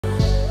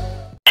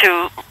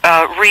to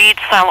read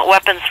Silent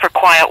Weapons for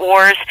Quiet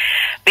Wars,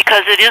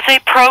 because it is a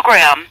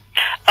program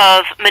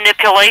of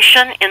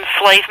manipulation,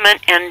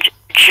 enslavement, and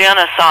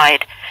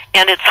genocide,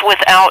 and it's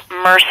without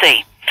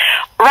mercy.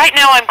 Right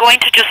now I'm going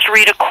to just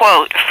read a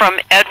quote from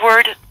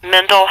Edward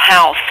Mendell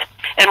House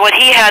and what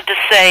he had to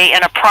say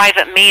in a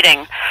private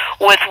meeting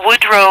with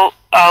Woodrow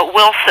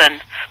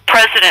Wilson,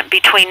 president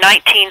between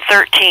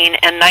 1913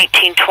 and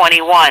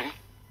 1921,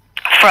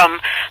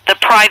 from the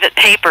private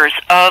papers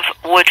of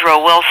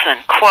Woodrow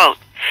Wilson. Quote,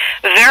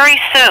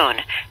 "Very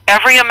soon,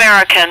 every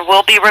American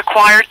will be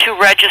required to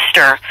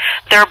register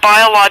their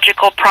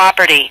biological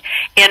property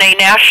in a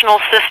national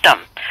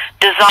system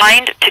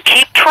designed to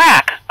keep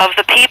track of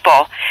the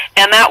people,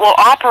 and that will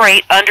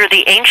operate under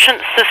the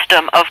ancient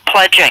system of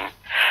pledging.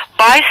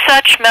 By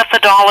such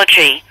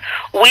methodology,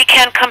 we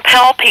can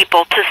compel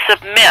people to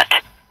submit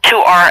to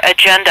our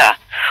agenda,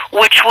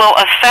 which will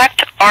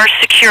affect our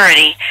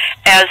security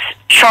as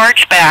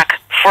chargeback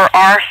for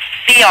our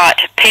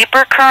fiat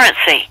paper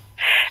currency.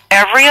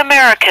 Every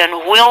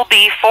American will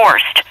be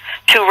forced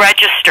to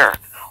register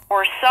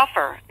or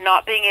suffer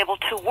not being able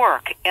to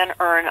work and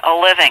earn a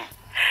living.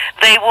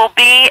 They will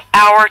be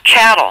our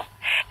chattel,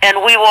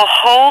 and we will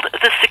hold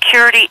the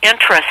security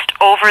interest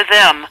over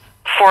them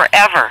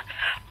forever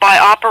by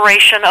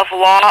operation of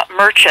law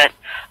merchant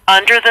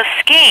under the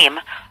scheme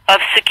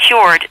of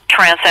secured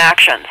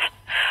transactions.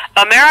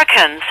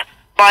 Americans,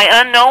 by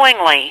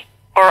unknowingly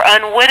or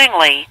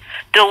unwittingly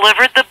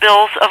delivered the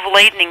bills of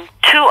lading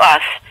to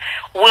us,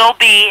 will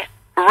be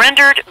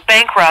rendered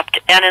bankrupt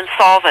and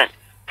insolvent,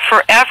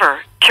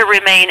 forever to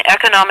remain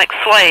economic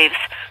slaves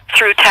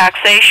through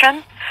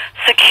taxation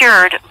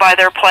secured by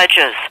their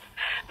pledges.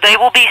 They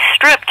will be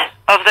stripped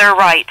of their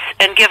rights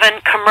and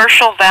given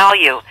commercial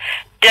value,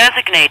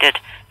 designated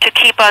to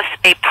keep us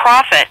a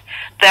profit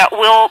that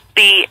will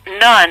be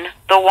none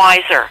the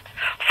wiser.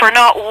 For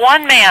not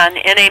one man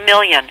in a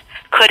million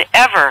could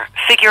ever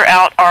figure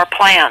out our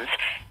plans,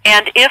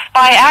 and if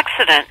by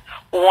accident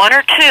one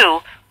or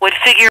two would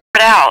figure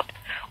it out,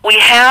 we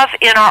have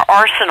in our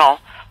arsenal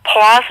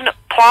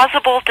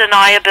plausible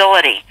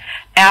deniability.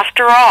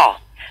 After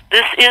all,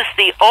 this is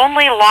the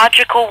only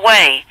logical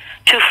way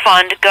to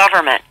fund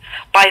government,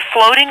 by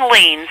floating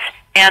liens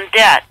and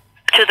debt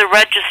to the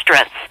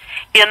registrants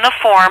in the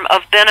form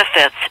of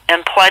benefits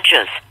and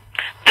pledges.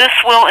 This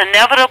will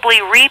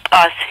inevitably reap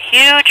us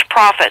huge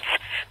profits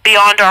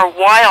beyond our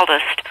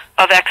wildest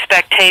of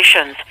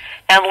expectations,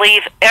 and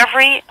leave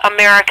every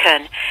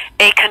American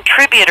a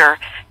contributor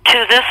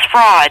to this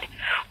fraud,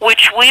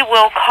 which we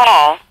will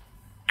call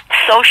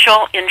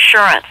social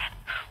insurance.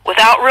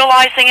 Without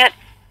realizing it,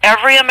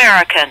 every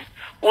American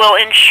will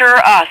insure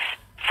us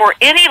for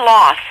any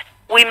loss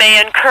we may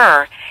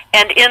incur,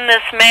 and in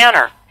this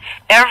manner,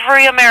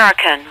 every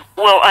American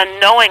will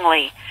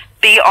unknowingly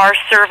be our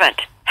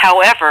servant,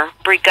 however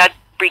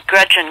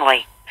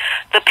begrudgingly.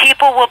 The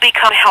people will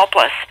become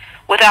helpless,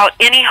 without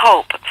any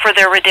hope for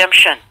their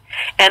redemption,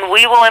 and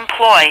we will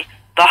employ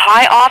the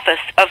high office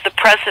of the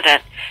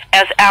President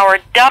as our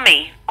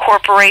dummy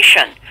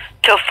corporation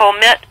to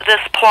foment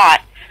this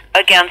plot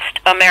against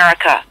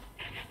America.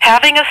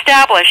 Having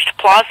established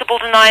plausible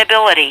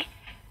deniability,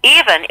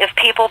 even if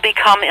people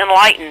become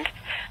enlightened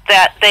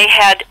that they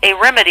had a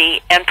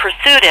remedy and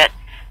pursued it,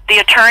 the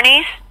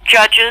attorneys,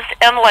 judges,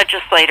 and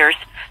legislators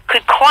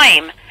could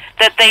claim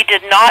that they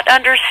did not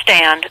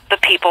understand the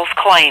people's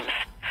claims,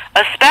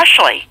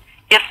 especially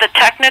if the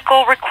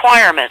technical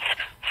requirements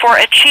for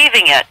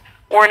achieving it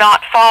were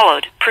not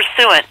followed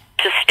pursuant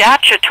to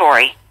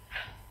statutory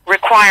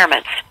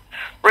requirements.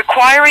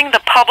 Requiring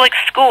the public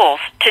schools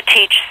to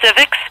teach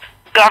civics,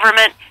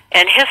 government,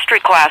 and history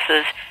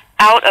classes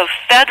out of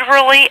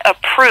federally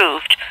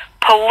approved,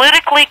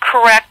 politically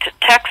correct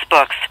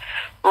textbooks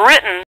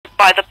written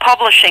by the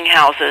publishing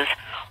houses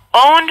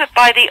owned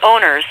by the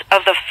owners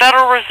of the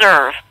Federal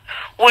Reserve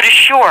would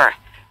assure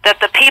that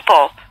the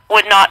people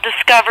would not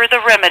discover the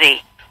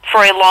remedy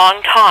for a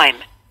long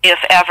time, if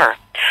ever.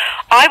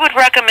 I would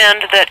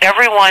recommend that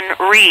everyone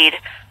read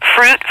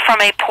Fruit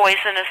from a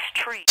Poisonous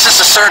Tree. This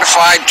is a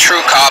certified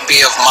true copy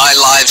of my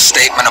live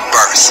statement of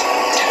birth.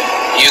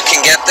 You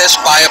can get this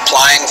by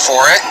applying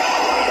for it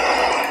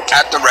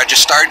at the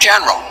Registrar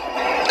General.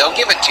 They'll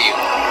give it to you.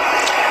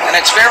 And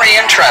it's very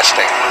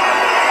interesting,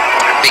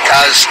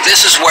 because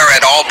this is where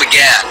it all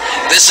began.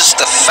 This is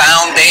the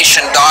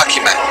foundation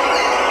document.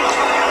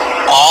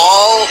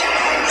 All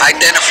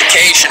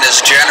identification is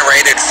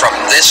generated from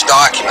this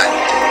document.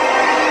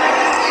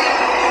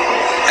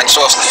 And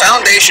so if the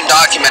foundation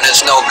document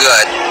is no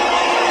good,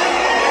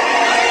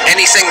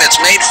 anything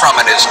that's made from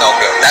it is no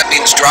good. That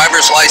means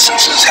driver's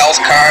licenses, health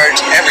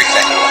cards,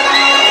 everything.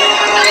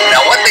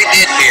 Now what they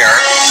did here,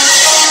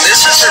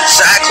 this is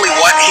exactly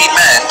what he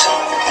meant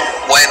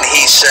when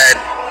he said,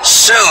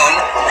 soon,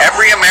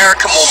 every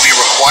American will be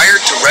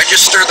required to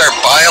register their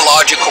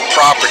biological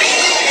property.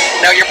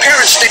 Now, your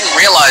parents didn't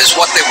realize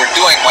what they were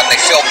doing when they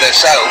filled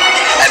this out,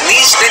 and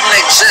these didn't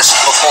exist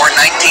before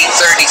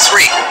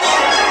 1933.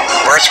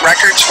 Birth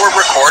records were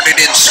recorded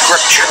in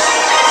Scripture,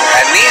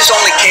 and these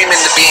only came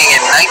into being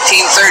in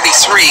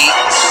 1933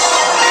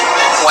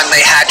 when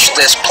they hatched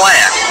this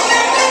plan.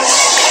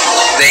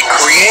 They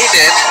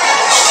created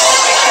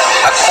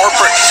a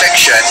corporate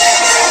fiction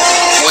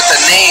with a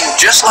name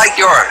just like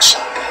yours.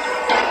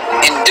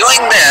 In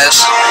doing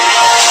this,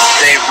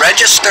 they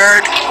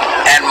registered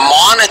and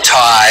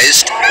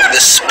monetized the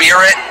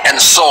spirit and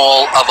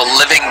soul of a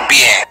living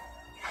being.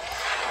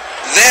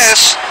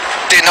 This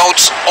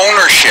denotes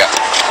ownership.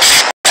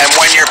 And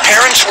when your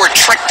parents were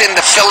tricked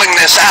into filling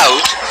this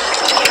out,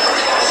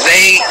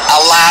 they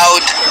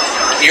allowed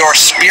your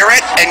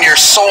spirit and your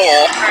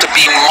soul to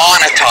be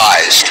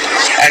monetized.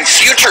 And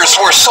futures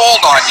were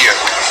sold on you.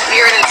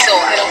 Spirit and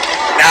soul.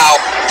 Now,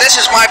 this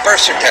is my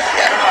birth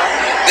certificate.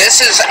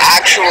 This is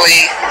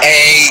actually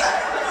a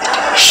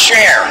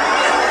share.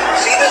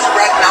 See this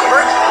red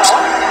number?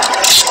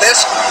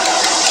 This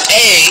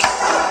A,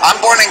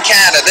 I'm born in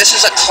Canada. This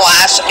is a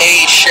Class A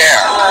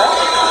share.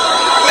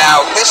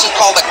 Now, this is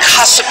called a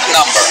CUSP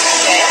number.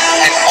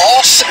 And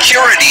all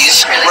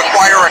securities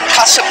require a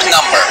CUSP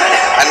number.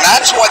 And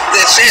that's what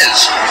this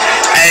is.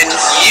 And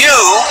you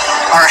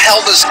are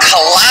held as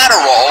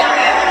collateral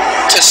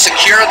to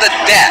secure the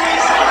debt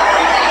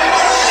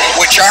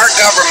which our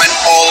government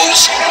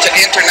owes to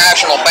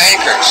international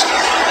bankers.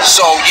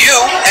 So you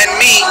and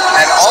me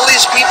and all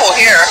these people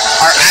here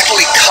are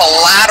actually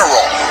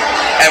collateral.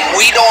 And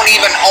we don't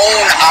even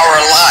own our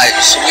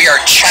lives. We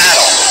are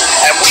chattel.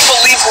 And we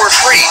believe we're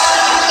free.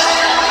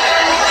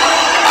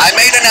 I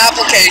made an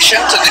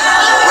application to the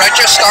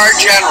Registrar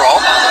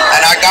General,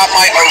 and I got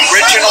my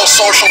original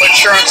social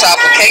insurance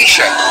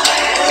application.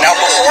 Now,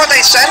 before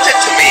they sent it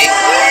to me,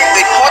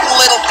 they put a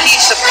little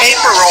piece of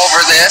paper over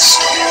this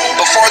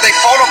before they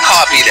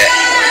photocopied it.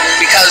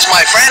 Because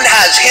my friend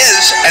has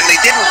his, and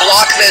they didn't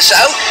block this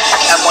out,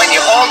 and when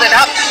you hold it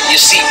up, you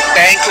see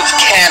Bank of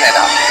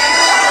Canada.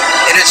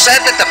 It is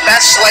said that the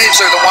best slaves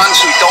are the ones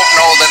who don't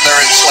know that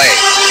they're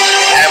enslaved.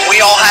 And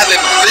we all have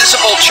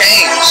invisible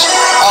chains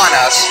on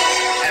us.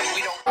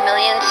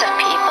 Millions of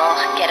people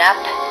get up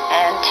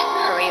and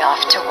hurry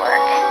off to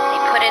work. They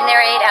put in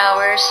their 8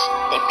 hours,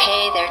 they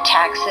pay their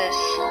taxes,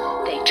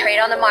 they trade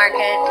on the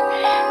market,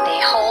 they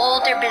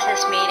hold their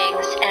business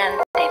meetings, and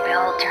they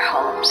build their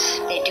homes.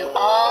 They do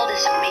all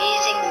this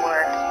amazing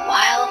work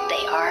while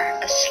they are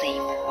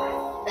asleep.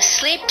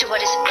 Asleep to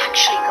what is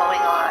actually going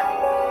on.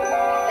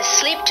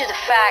 Asleep to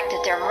the fact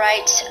that their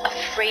rights of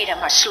freedom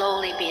are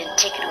slowly being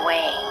taken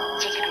away.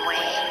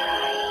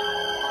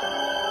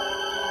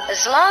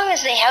 As long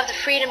as they have the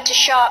freedom to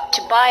shop,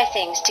 to buy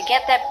things, to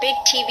get that big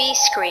TV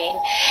screen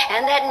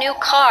and that new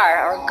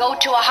car or go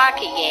to a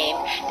hockey game,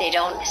 they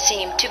don't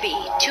seem to be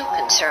too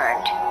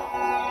concerned.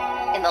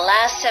 In the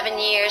last 7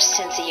 years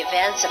since the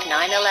events of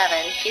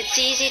 9/11, it's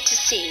easy to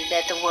see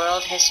that the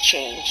world has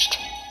changed.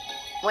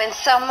 When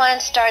someone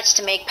starts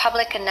to make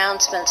public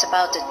announcements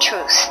about the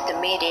truth,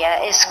 the media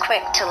is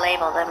quick to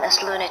label them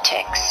as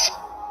lunatics,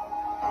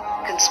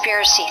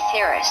 conspiracy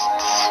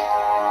theorists,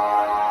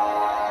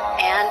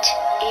 and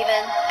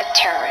even a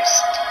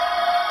terrorist.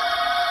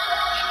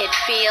 It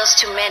feels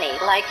to many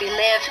like we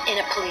live in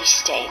a police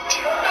state.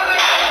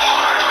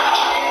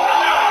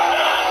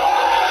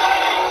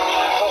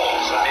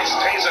 Pulls and he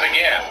stays it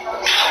again.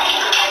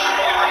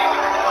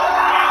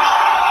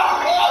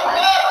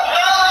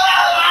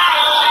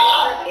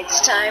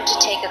 It's time to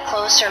take a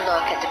closer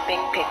look at the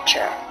big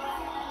picture.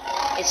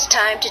 It's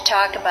time to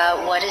talk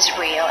about what is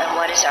real and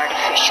what is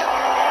artificial.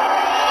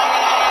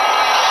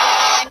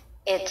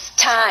 It's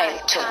time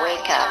to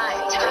wake up,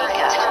 wake up,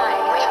 wake up,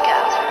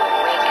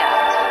 wake up,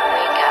 wake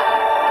up,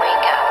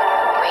 wake up,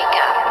 wake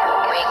up,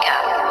 wake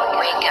up,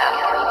 wake up,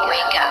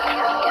 wake up,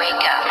 wake up,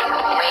 wake up,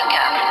 wake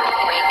up,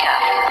 wake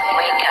up,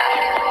 wake up,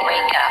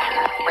 wake up,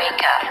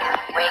 wake up,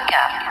 wake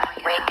up,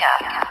 wake up,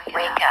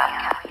 wake up.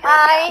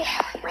 I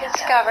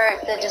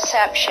discovered the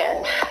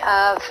deception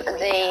of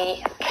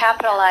the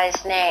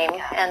capitalized name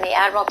and the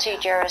Admiralty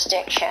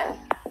jurisdiction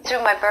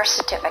through my birth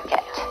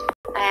certificate.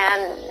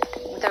 And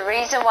the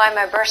reason why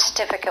my birth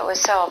certificate was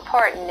so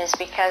important is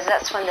because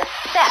that's when the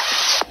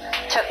theft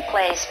took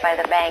place by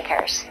the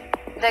bankers.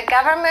 The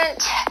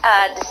government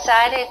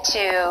decided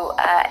to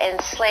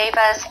enslave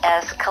us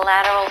as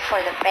collateral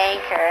for the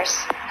bankers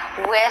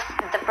with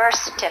the birth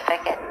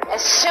certificate.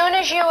 As soon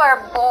as you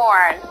are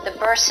born, the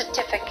birth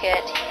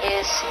certificate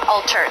is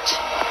altered.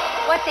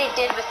 What they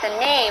did with the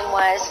name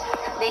was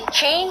they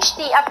changed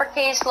the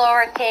uppercase,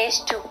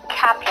 lowercase to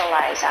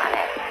capitalize on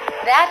it.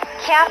 That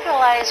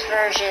capitalized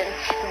version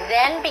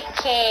then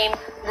became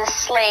the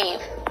slave.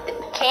 It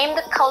became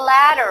the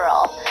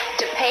collateral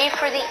to pay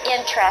for the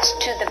interest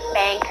to the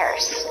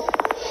bankers.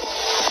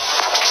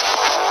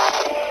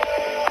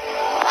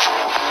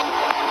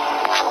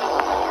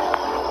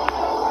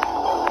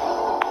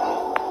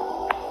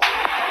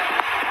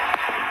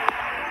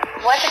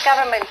 What the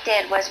government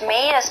did was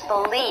made us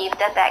believe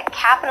that that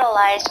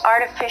capitalized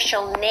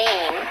artificial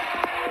name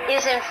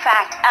is in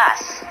fact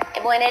us,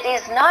 when it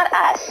is not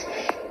us.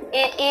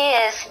 It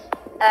is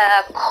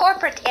A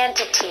corporate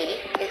entity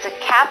is a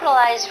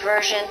capitalized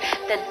version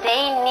that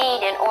they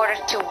need in order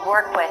to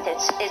work with.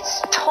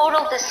 It's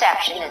total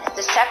deception. It's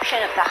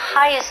deception of the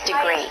highest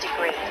degree.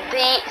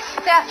 The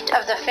theft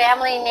of the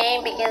family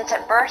name begins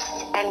at birth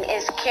and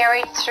is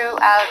carried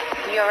throughout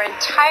your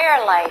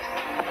entire life.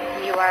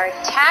 You are a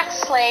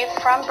tax slave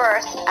from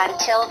birth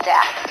until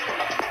death.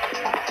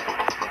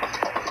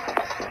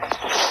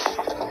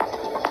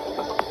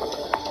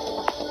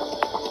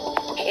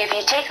 If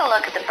you take a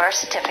look at the birth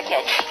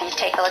certificate, if you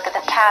take a look at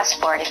the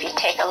passport, if you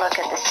take a look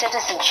at the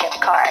citizenship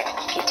card,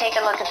 if you take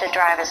a look at the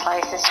driver's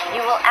license, you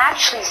will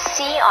actually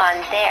see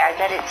on there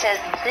that it says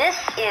this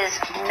is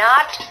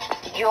not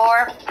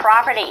your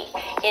property.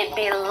 It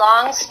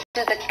belongs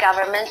to the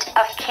government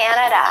of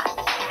Canada.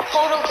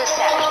 Total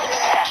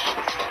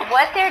deception.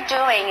 What they're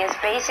doing is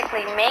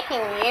basically making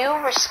you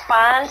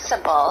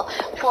responsible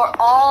for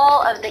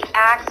all of the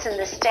acts and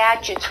the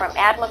statutes from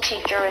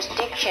admiralty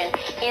jurisdiction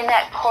in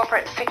that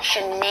corporate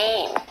fiction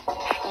name.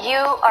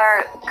 You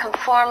are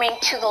conforming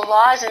to the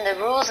laws and the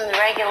rules and the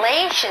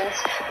regulations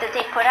that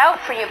they put out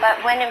for you,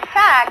 but when in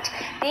fact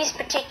these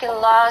particular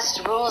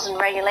laws, rules and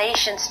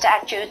regulations,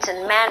 statutes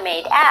and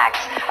man-made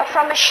acts are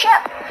from a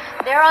ship.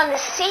 They're on the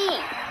sea.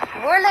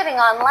 We're living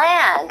on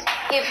land.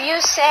 If you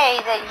say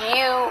that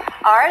you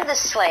are the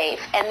slave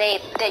and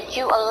that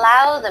you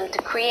allow them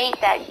to create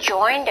that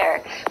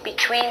joinder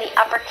between the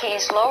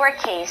uppercase,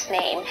 lowercase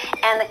name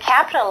and the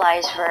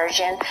capitalized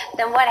version,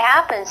 then what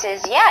happens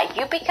is, yeah,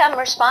 you become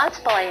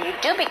responsible and you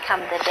do become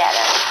the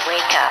debtor.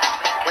 Wake up,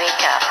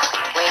 wake up,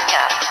 wake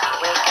up,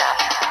 wake up,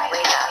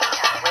 wake up,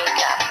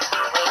 wake up,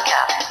 wake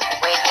up,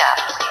 wake up,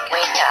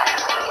 wake up,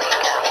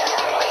 wake up,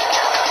 wake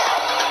up.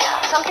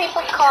 Some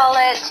people call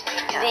it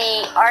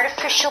the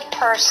artificial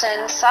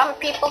person, some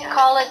people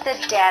call it the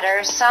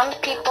debtor, some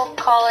people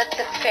call it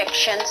the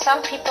fiction,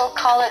 some people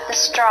call it the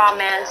straw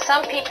man,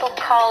 some people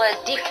call it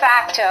de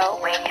facto.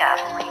 Wake up.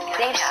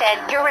 They've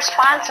said you're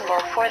responsible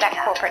for that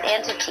corporate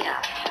entity.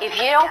 If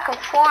you don't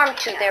conform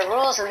to their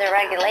rules and their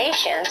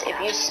regulations, if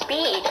you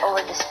speed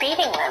over the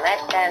speeding limit,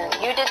 then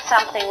you did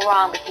something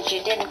wrong because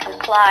you didn't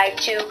comply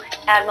to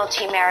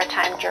Admiralty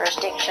Maritime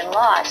Jurisdiction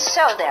laws.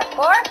 So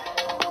therefore,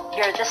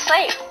 you're the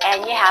slave,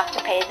 and you have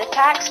to pay the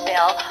tax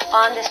bill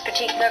on this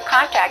particular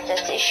contract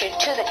that's issued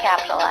to the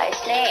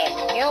capitalized name.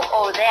 You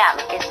owe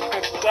them. It's the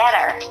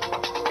debtor.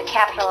 The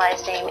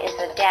capitalized name is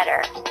the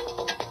debtor.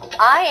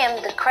 I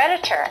am the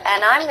creditor,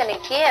 and I'm going to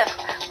give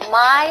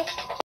my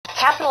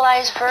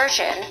capitalized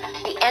version,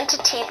 the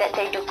entity that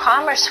they do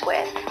commerce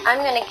with, I'm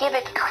going to give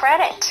it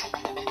credit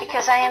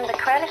because I am the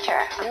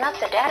creditor. I'm not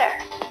the debtor.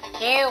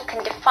 You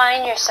can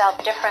define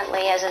yourself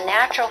differently as a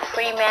natural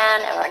free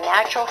man or a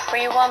natural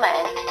free woman,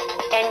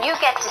 and you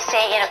get to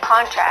say in a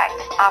contract,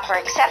 offer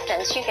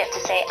acceptance, you get to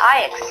say,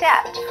 I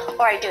accept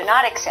or I do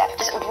not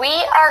accept. We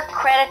are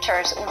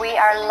creditors. We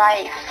are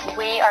life.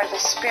 We are the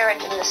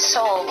spirit and the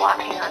soul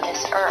walking on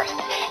this earth,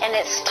 and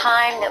it's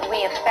time that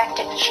we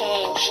effect a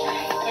change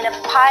in a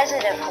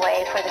positive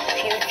way for the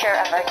future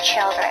of our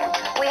children.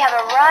 We have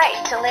a right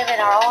to live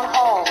in our own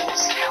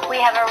homes. We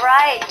have a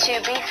right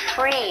to be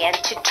free and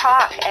to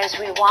talk as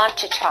we want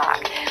to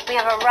talk. We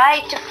have a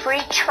right to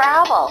free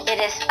travel.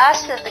 It is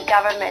us that the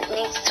government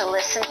needs to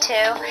listen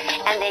to,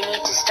 and they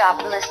need to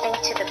stop listening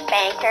to the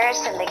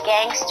bankers and the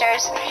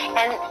gangsters,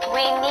 and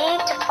we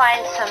need to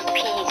find some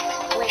peace.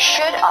 We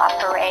should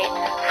operate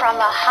from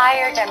a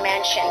higher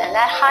dimension, and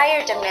that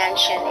higher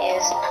dimension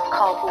is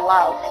called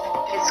love.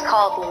 It's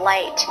called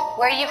light.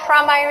 Where are you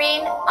from,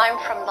 Irene? I'm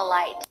from the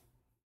light.